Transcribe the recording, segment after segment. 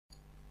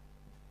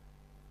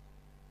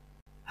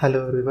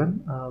Hello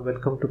everyone,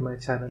 welcome to my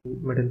channel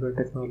Middleware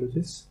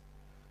Technologies.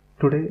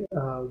 Today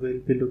we'll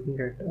be looking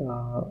at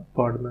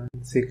Podman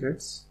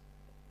secrets.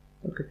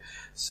 Okay,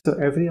 so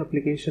every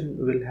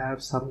application will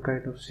have some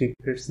kind of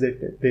secrets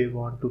that they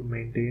want to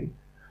maintain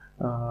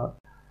uh,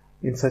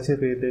 in such a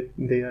way that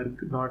they are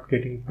not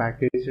getting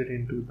packaged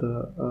into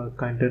the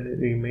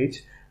container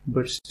image,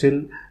 but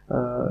still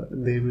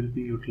they will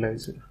be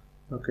utilized.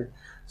 Okay,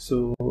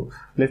 so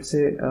let's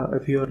say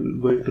if you are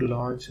going to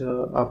launch a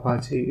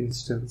Apache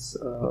instance,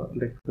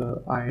 like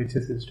the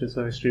IHS instance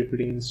or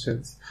HTTP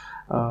instance,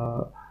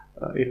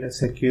 in a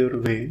secure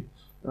way,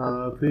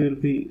 we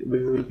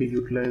will be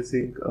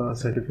utilizing a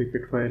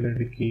certificate file and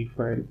a key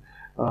file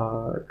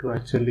to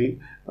actually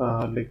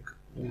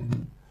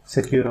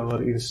secure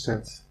our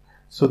instance.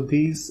 So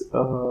these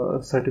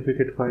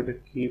certificate file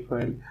and key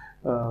file,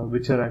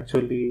 which are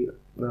actually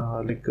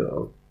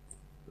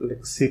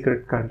like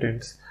secret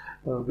contents,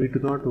 we do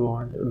not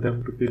want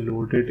them to be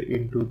loaded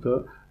into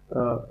the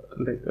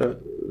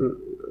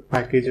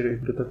packaged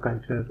into the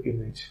container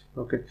image.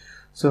 Okay,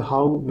 so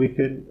how we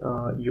can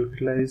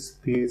utilize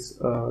these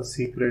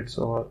secrets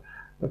or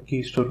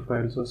key store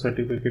files or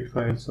certificate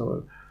files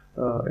or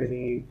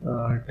any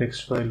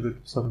text file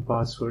with some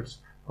passwords,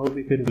 how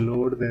we can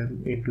load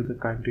them into the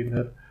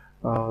container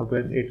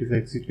when it is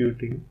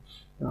executing.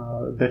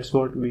 That's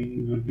what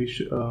we will be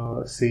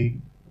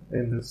seeing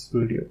in this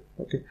video.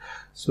 Okay,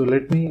 so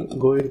let me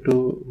go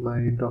into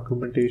my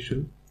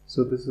documentation.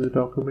 So this is a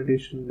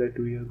documentation that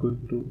we are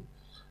going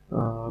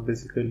to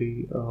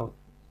basically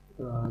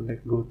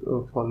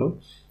follow.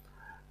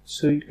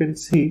 So you can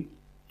see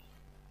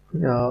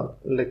there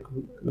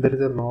is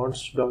a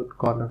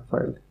mounts.conf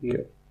file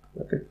here.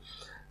 Okay,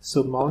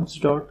 so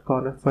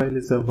mounts.conf file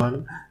is the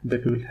one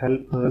that will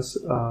help us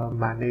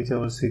manage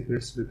our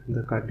secrets within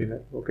the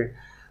container. Okay,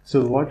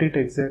 so what it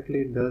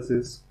exactly does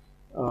is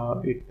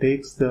it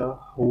takes the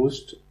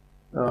host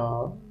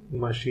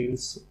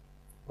machine's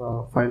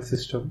file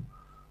system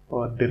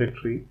or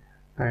directory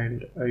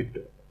and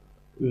it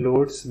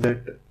loads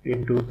that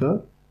into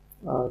the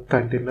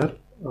container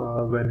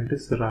when it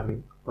is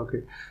running.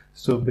 Okay,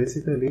 so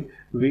basically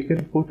we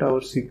can put our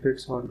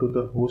secrets onto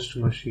the host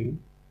machine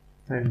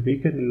and we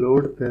can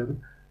load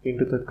them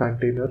into the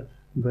container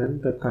when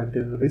the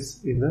container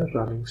is in a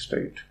running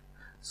state.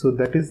 So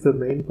that is the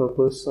main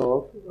purpose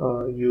of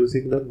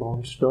using the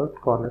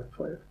mounts.conf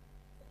file.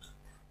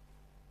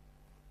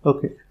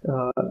 Okay,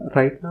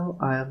 right now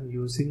I am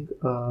using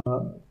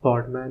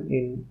Podman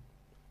in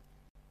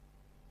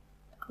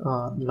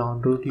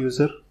non-root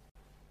user.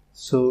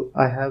 So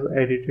I have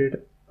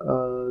edited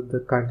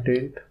the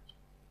content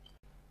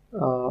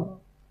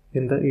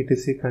in the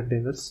etc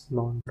containers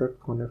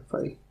mount.conf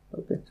file.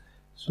 Okay,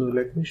 so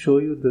let me show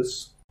you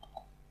this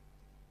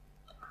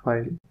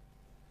file.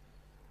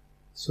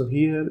 So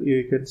here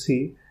you can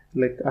see,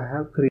 like, I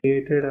have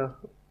created a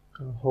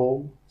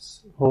home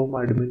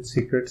admin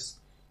secrets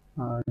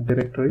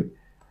directory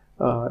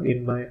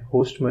in my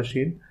host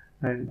machine,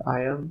 and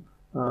I am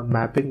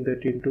mapping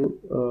that into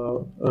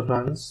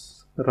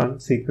run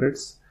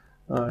secrets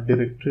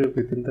directory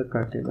within the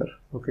container.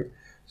 Okay,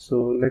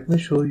 so let me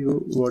show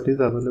you what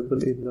is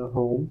available in the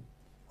home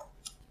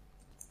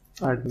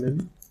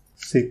admin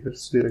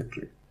secrets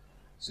directory.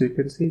 So you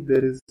can see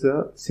there is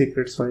a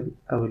secrets file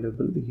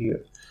available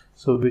here,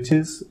 so which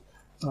is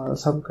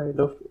some kind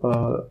of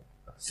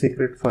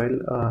secret file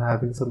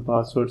having some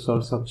passwords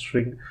or some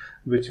string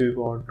which we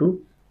want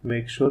to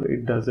make sure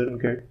it doesn't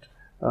get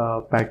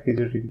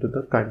packaged into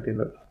the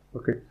container.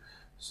 Okay,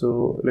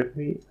 so let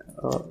me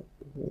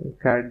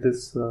cat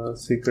this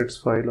secrets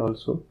file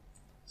also.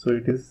 So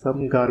it is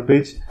some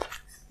garbage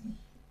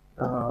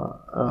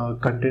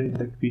content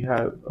that we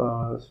have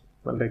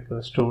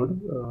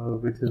stored,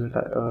 which is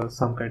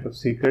some kind of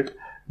secret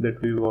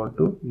that we want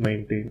to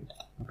maintain.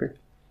 Okay,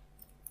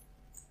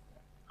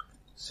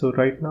 so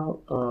right now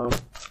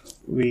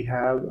we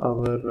have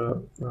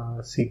our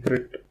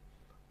secret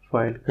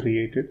file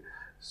created.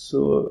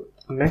 So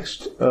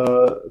next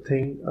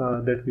thing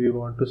that we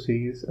want to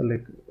see is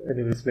like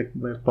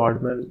my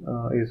Podman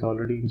is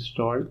already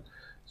installed.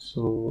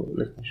 So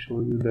let me show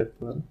you that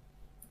one.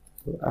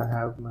 So I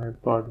have my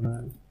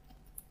Podman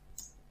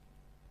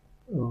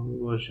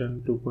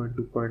version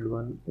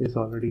 2.2.1 is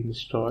already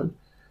installed.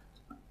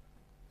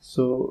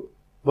 So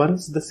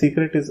once the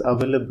secret is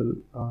available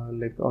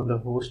like on the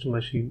host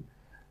machine,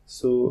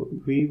 so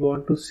we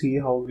want to see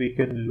how we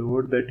can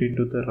load that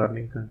into the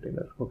running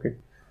container. Okay,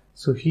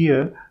 so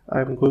here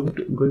I'm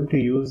going to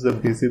use the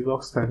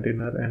busybox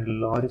container and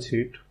launch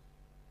it.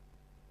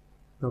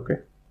 Okay,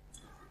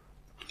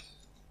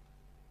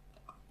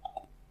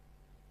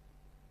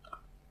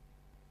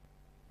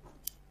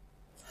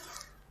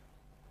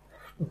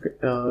 okay,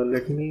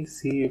 let me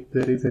see if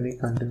there is any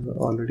container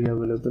already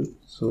available,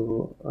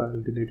 so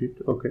I'll delete it.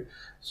 Okay,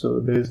 so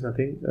there is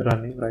nothing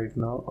running right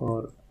now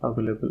or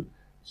available,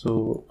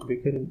 so we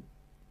can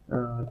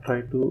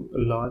try to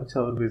launch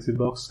our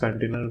busybox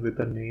container with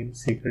a name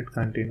secret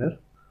container.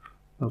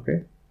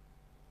 Okay,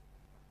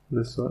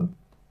 this one,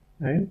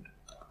 and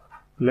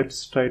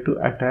let's try to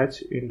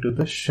attach into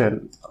the shell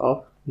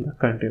of the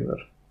container.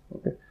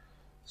 Okay,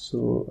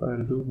 so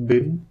I'll do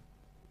bin/sh.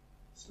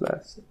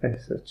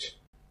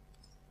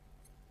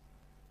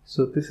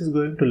 So this is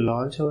going to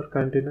launch our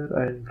container,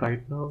 and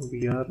right now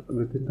we are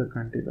within the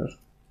container.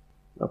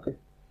 Okay,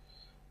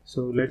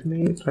 so let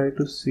me try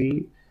to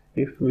see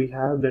if we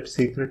have that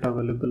secret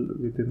available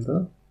within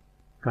the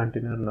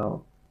container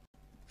now.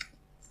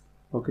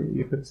 Okay,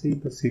 you can see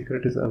the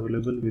secret is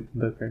available within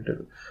the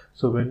container.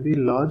 So when we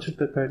launch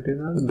the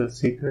container, the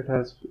secret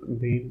has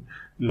been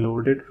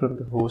loaded from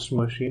the host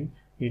machine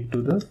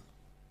into the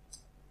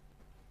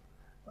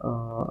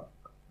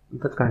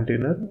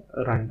container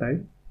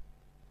runtime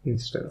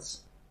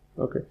instance.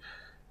 Okay,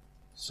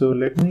 so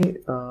let me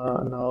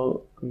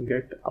now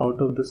get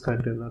out of this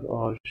container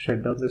or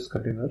shut down this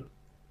container.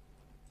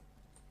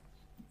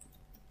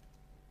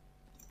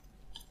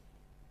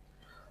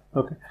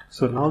 Okay,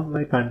 so now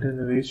my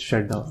container is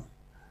shut down.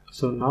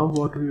 So now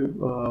what we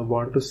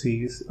want to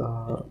see is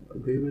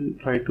we will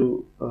try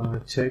to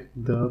check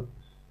the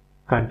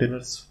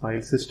container's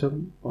file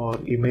system or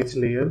image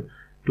layer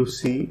to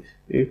see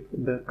if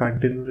the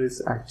container is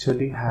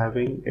actually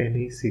having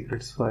any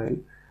secrets file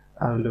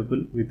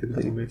available within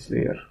the image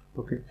layer.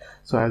 Okay,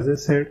 so as I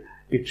said,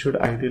 it should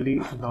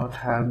ideally not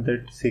have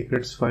that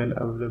secrets file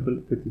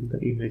available within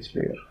the image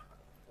layer.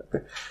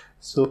 Okay,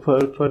 so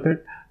for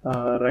that,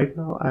 right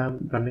now I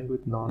am running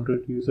with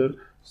non-root user,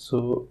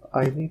 so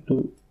I need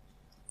to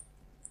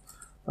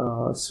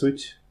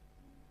switch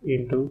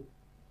into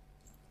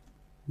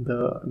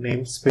the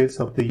namespace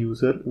of the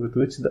user with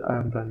which I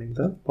am running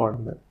the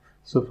Podman.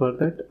 So for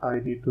that, I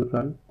need to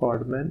run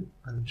Podman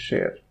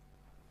unshare.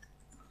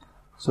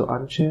 So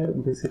unshare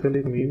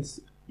basically means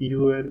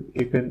you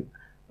can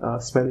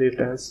spell it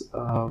as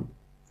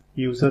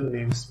user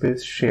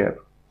namespace share.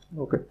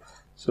 Okay,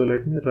 so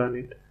let me run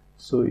it.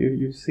 So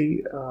you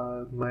see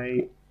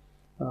my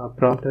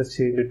prompt has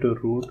changed to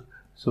root.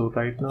 So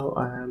right now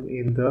I am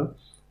in the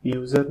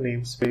user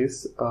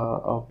namespace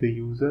of the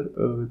user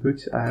with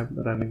which I am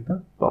running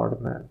the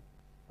Podman.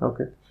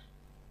 Okay,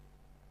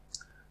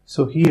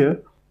 so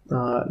here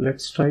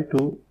let's try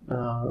to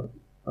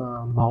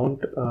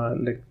mount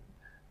like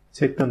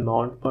check the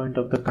mount point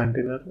of the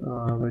container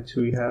which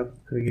we have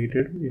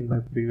created in my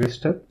previous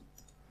step.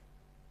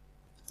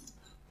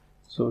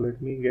 So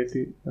let me get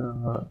it,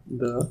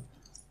 the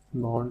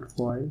mount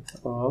point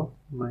of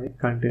my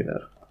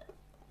container.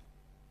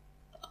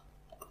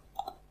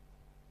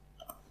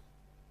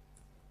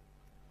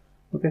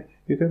 Okay,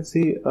 you can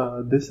see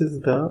this is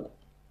the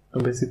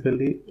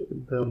basically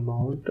the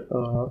mount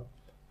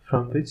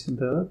from which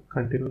the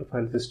container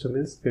file system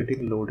is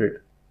getting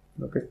loaded.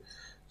 Okay,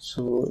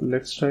 so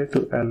let's try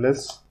to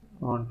ls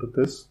onto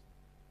this.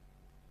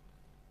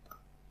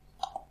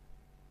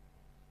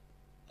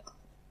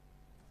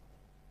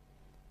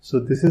 So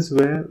this is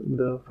where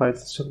the file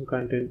system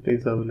content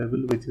is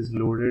available, which is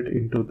loaded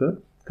into the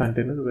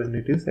container when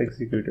it is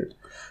executed.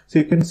 So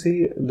you can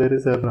see there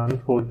is a run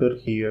folder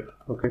here.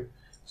 Okay,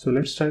 so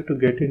let's try to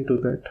get into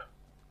that,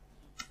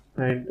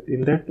 and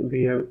in that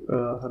we have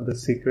the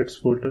secrets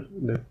folder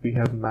that we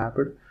have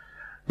mapped.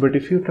 But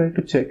if you try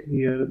to check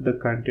here the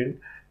content,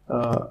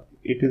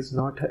 it is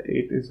not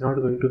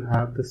going to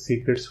have the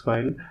secrets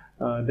file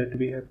that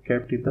we have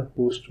kept in the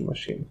host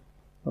machine.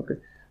 Okay,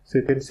 so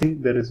you can see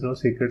there is no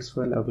secrets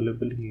file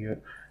available here.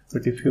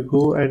 But if you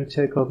go and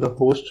check on the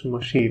host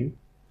machine,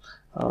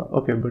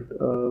 okay, but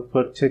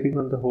for checking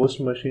on the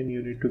host machine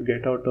you need to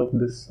get out of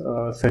this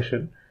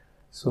session.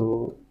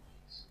 So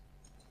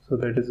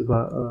that is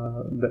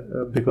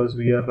because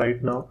we are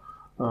right now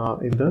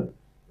in the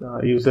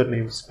user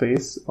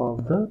namespace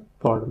of the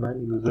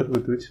Podman user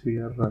with which we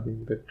are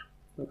running it.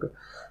 Okay,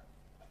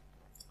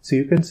 so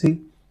you can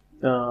see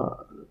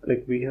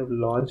like we have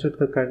launched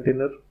the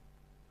container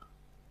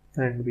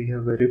and we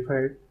have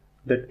verified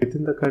that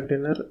within the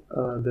container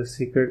the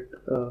secret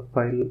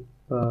file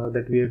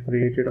that we have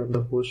created on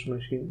the host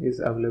machine is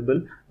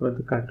available when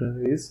the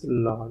container is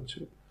launched.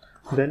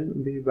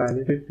 Then we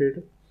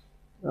validated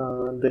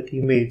the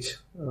image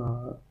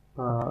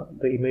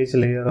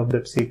layer of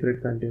that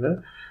secret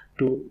container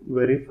to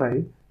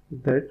verify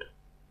that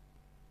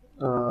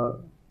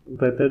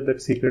whether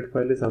that secret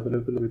file is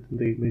available within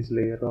the image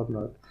layer or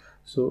not.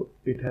 So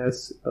it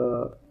is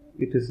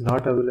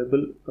not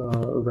available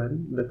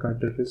when the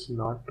container is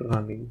not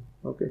running.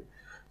 Okay,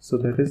 so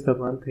that is the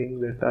one thing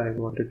that I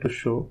wanted to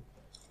show.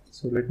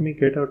 So let me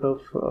get out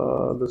of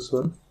this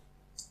one.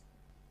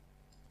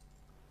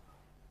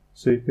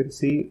 So you can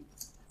see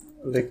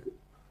like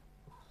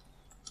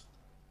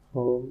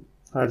home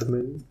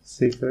admin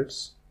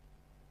secrets,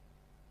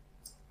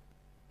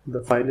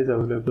 the file is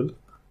available,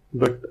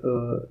 but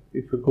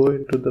if you go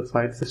into the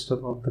file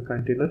system of the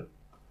container,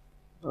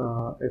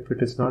 if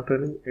it is not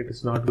running, it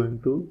is not going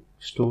to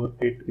store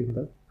it in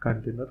the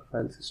container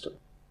file system.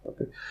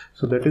 Okay,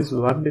 so that is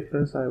one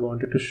difference I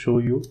wanted to show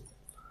you.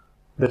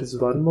 There is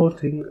one more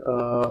thing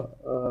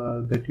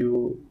that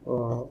will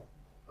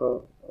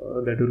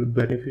be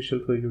beneficial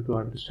for you to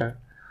understand,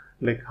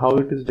 like how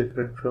it is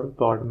different from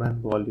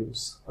Podman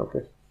volumes.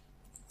 Okay,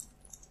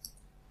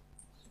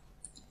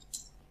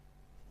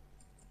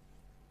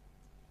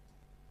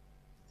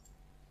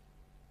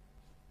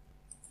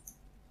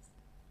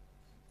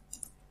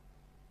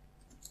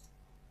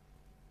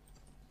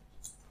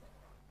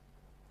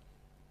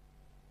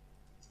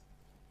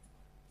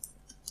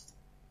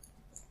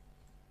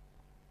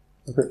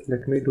 Okay,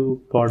 let me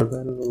do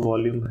Podman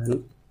volume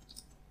help.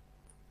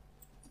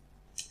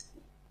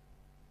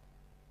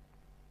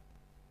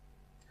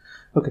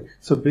 Okay,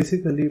 so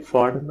basically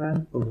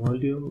Podman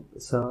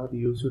volumes are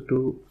used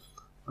to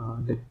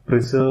like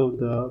preserve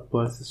the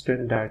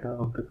persistent data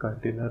of the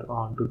container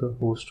onto the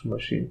host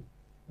machine.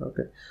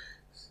 Okay,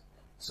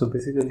 so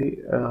basically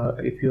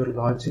if you're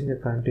launching a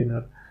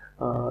container,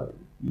 uh,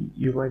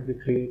 you might be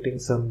creating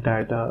some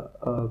data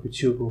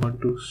which you want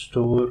to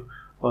store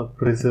or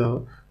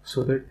preserve,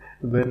 so that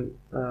when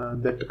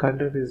that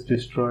container is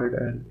destroyed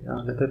and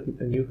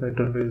a new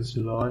container is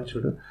launched,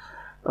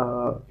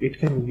 it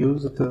can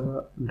use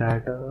the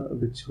data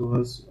which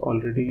was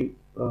already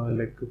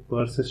like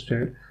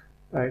persisted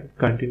and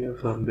continue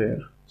from there.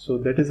 So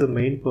that is the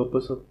main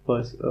purpose of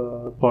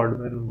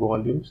Podman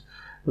volumes,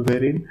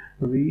 wherein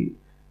we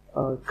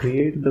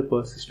create the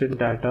persistent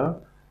data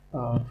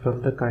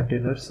from the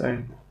containers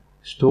and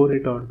store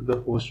it onto the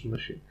host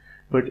machine.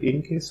 But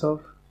in case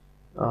of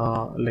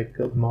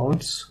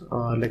mounts,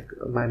 like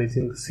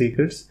managing the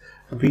secrets,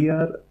 we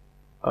are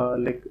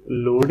like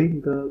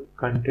loading the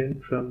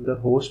content from the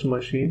host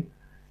machine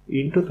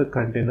into the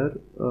container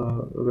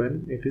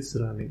when it is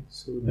running.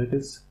 So that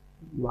is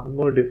one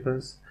more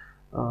difference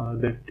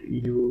that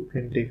you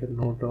can take a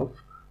note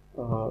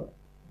of.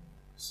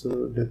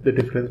 So that's the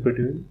difference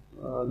between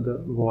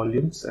the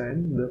volumes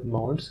and the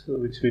mounts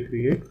which we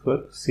create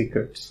for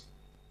secrets.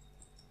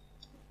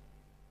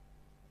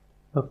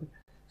 Okay,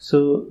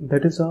 so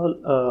that is all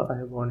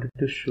I wanted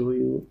to show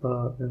you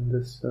in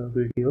this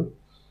video.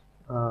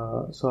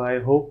 So I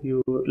hope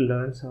you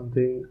learned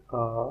something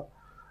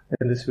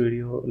in this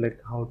video, like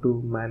how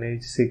to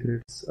manage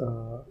secrets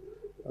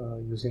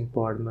using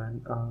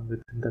Podman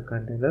within the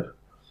container.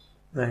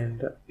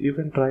 And you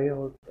can try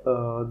out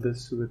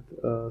this with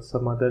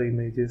some other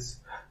images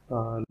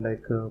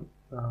the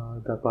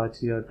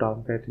Apache or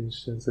Tomcat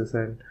instances,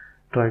 and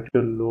try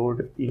to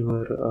load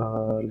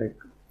your like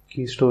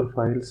key store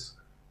files,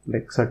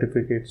 like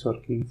certificates or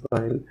key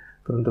file,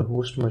 from the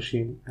host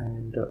machine,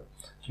 and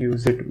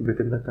use it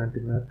within the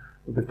container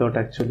without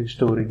actually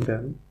storing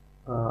them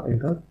in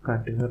the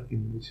container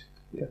image.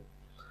 Yeah.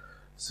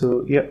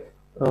 So yeah,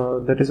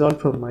 that is all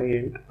from my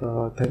end.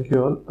 Thank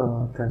you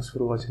all. Thanks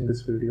for watching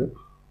this video,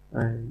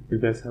 and you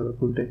guys have a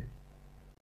good day.